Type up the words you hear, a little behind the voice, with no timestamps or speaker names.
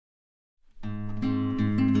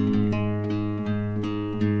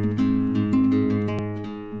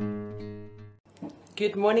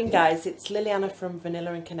Good morning guys, it's Liliana from Vanilla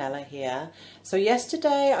Canela here. So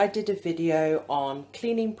yesterday I did a video on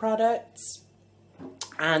cleaning products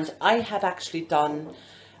and I had actually done,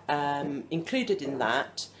 included in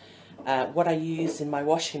that, what I use in my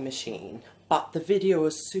washing machine. But the video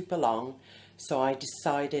was super long, so I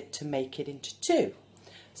decided to make it into two.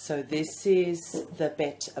 So this is the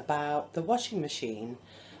bit about the washing machine.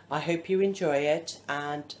 I hope you enjoy it,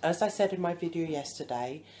 and as I said in my video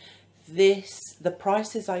yesterday, the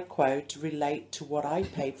prices I quote relate to what I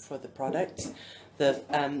paid for the products.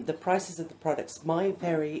 The prices of the products might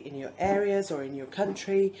vary in your areas or in your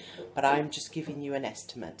country, but I'm just giving you an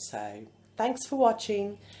estimate. So thanks for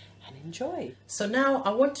watching and enjoy. So now I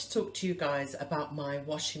want to talk to you guys about my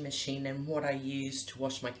washing machine and what I use to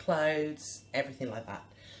wash my clothes, everything like that.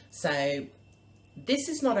 So this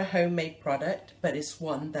is not a homemade product, but it's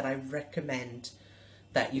one that I recommend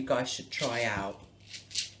that you guys should try out.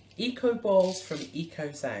 Eco balls from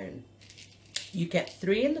EcoZone. You get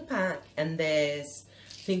 3 in the pack, and I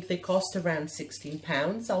think they cost around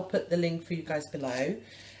 £16. I'll put the link for you guys below.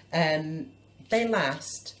 They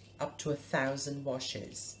last up to 1,000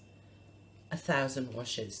 washes. 1,000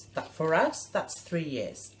 washes. That for us, that's 3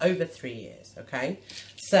 years, over 3 years. Okay,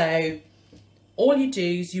 so all you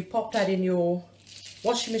do is you pop that in your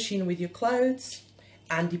washing machine with your clothes,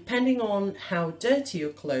 and depending on how dirty your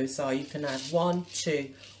clothes are, you can add 1,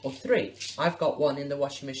 2 or 3. I've got 1 in the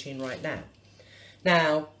washing machine right now.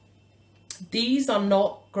 Now, these are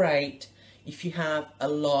not great if you have a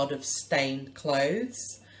lot of stained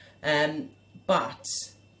clothes, but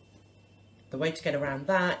the way to get around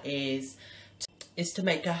that is to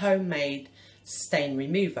make a homemade stain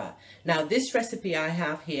remover. Now, this recipe I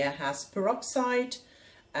have here has peroxide,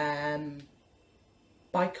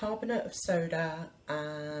 bicarbonate of soda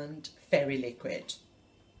and fairy liquid.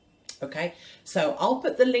 Okay, so I'll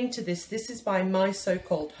put the link to this. This is by My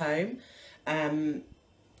So-Called Home.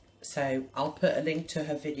 So I'll put a link to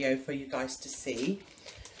her video for you guys to see.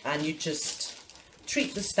 And you just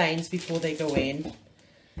treat the stains before they go in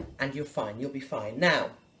and you're fine, you'll be fine. Now,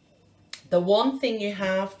 the one thing you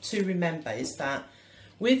have to remember is that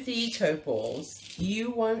with the Eco balls,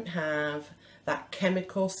 you won't have that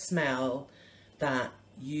chemical smell that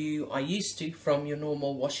you are used to from your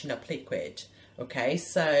normal washing up liquid. Okay,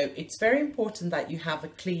 so it's very important that you have a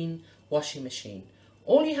clean washing machine.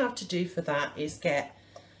 All you have to do for that is get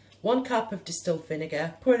 1 cup of distilled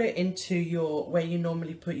vinegar, put it into where you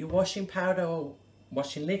normally put your washing powder or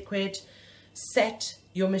washing liquid, set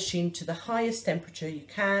your machine to the highest temperature you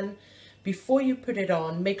can. Before you put it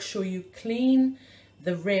on, make sure you clean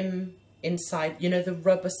the rim inside, you know, the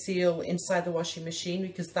rubber seal inside the washing machine,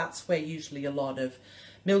 because that's where usually a lot of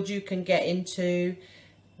mildew can get into.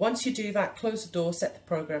 Once you do that, close the door, set the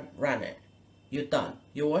program, run it. You're done.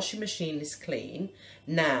 Your washing machine is clean.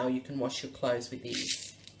 Now you can wash your clothes with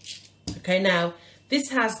these. Okay, now this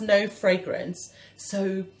has no fragrance,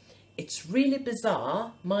 so it's really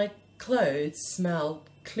bizarre. My clothes smell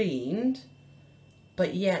cleaned,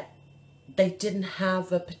 but yet they didn't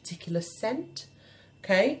have a particular scent.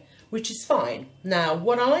 Okay, which is fine. Now,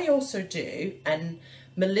 what I also do, and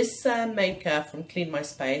Melissa Maker from Clean My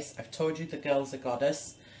Space, I've told you the girl's a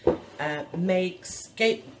goddess,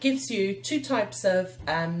 gives you two types of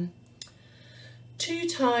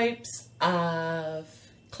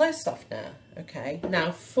clothes softener. Okay,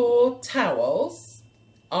 now for towels,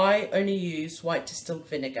 I only use white distilled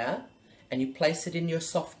vinegar, and you place it in your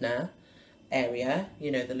softener area,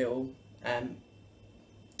 you know, the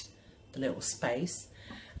little space,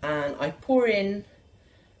 and I pour in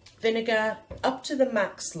vinegar up to the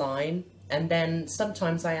max line, and then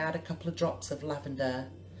sometimes I add a couple of drops of lavender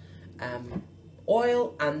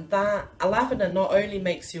oil, and that lavender not only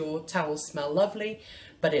makes your towels smell lovely,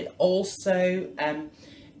 but it also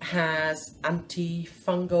has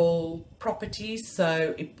antifungal properties,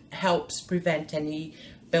 so it helps prevent any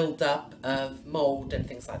build-up of mold and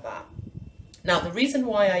things like that. Now, the reason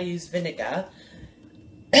why I use vinegar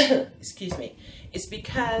excuse me, is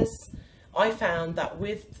because I found that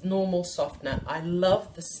with normal softener, I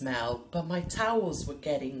love the smell, but my towels were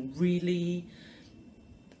getting really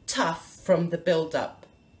tough from the build-up,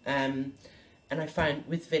 and I found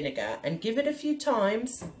with vinegar, and give it a few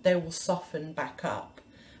times, they will soften back up.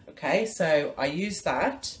 Okay, so I use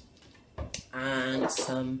that and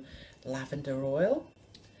some lavender oil.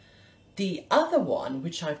 The other one,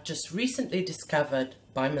 which I've just recently discovered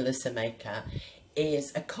by Melissa Maker,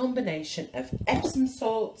 is a combination of Epsom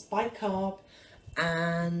salts, bicarb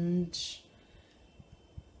and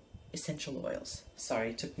essential oils. Sorry,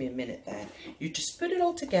 it took me a minute there. You just put it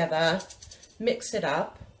all together, mix it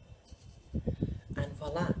up, and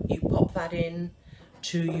voila, you pop that in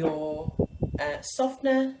to your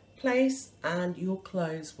softener place, and your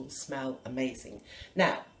clothes will smell amazing.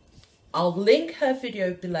 Now, I'll link her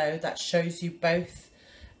video below that shows you both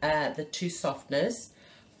the two softeners,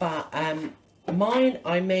 but mine,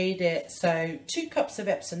 I made it so 2 cups of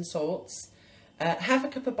Epsom salts, half a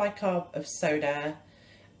cup of bicarb of soda,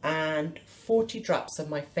 and 40 drops of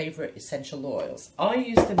my favourite essential oils. I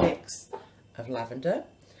used a mix of lavender,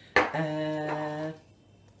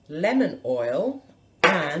 lemon oil,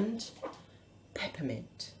 and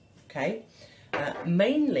peppermint. Okay,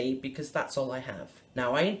 mainly because that's all I have.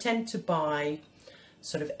 Now I intend to buy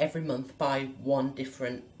sort of every month, buy one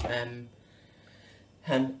different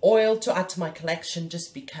oil to add to my collection,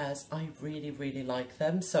 just because I really like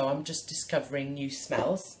them. So I'm just discovering new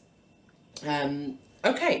smells.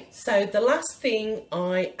 Okay, so the last thing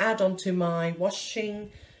I add onto my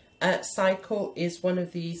washing cycle is one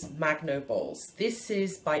of these Magno balls. This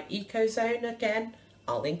is by EcoZone again.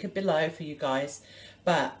 I'll link it below for you guys,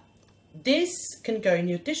 but this can go in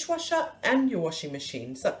your dishwasher and your washing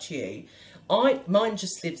machine. It's up to you. Mine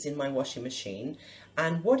just lives in my washing machine,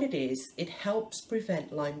 and what it is, it helps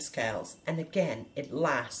prevent lime scales, and again, it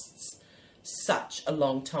lasts such a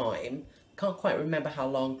long time. Can't quite remember how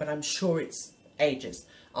long, but I'm sure it's ages.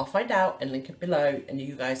 I'll find out and link it below, and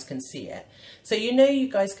you guys can see it. So you know, you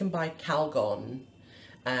guys can buy Calgon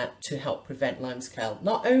to help prevent lime scale.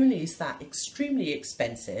 Not only is that extremely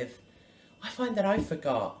expensive, I find that I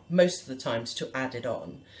forgot most of the times to add it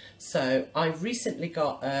on. So I've recently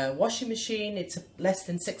got a washing machine. It's less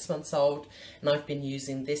than 6 months old, and I've been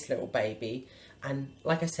using this little baby. And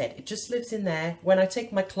like I said, it just lives in there. When I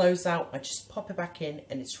take my clothes out, I just pop it back in,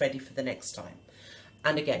 and it's ready for the next time.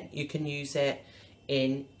 And again, you can use it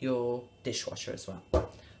in your dishwasher as well.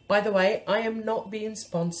 By the way, I am not being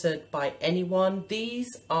sponsored by anyone.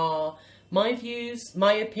 These are my views,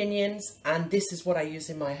 my opinions, and this is what I use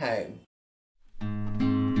in my home.